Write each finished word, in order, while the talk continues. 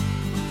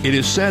It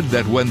is said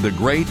that when the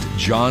great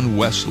John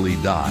Wesley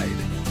died,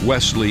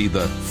 Wesley,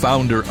 the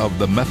founder of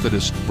the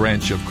Methodist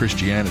branch of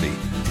Christianity,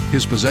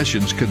 his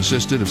possessions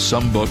consisted of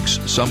some books,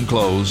 some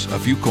clothes, a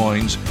few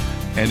coins,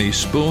 and a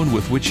spoon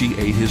with which he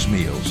ate his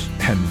meals,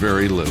 and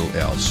very little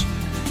else.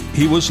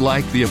 He was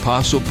like the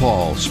Apostle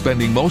Paul,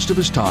 spending most of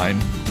his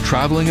time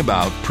traveling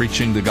about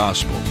preaching the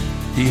gospel.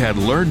 He had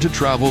learned to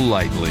travel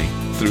lightly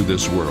through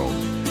this world.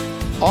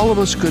 All of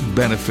us could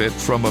benefit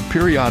from a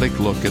periodic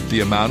look at the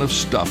amount of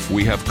stuff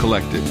we have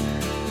collected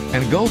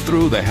and go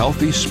through the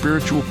healthy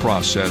spiritual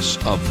process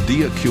of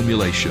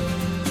deaccumulation,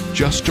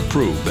 just to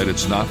prove that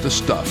it's not the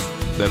stuff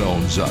that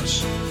owns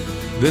us.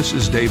 This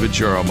is David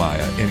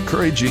Jeremiah,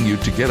 encouraging you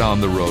to get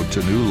on the road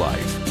to new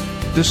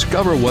life.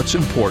 Discover what's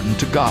important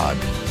to God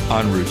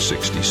on Route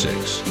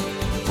 66.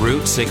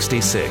 Route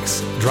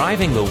 66,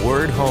 driving the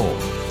word home.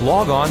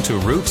 Log on to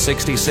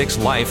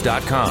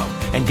Route66Life.com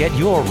and get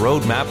your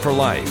roadmap for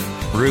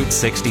life. Route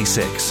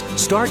 66.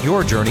 Start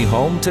your journey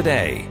home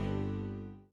today.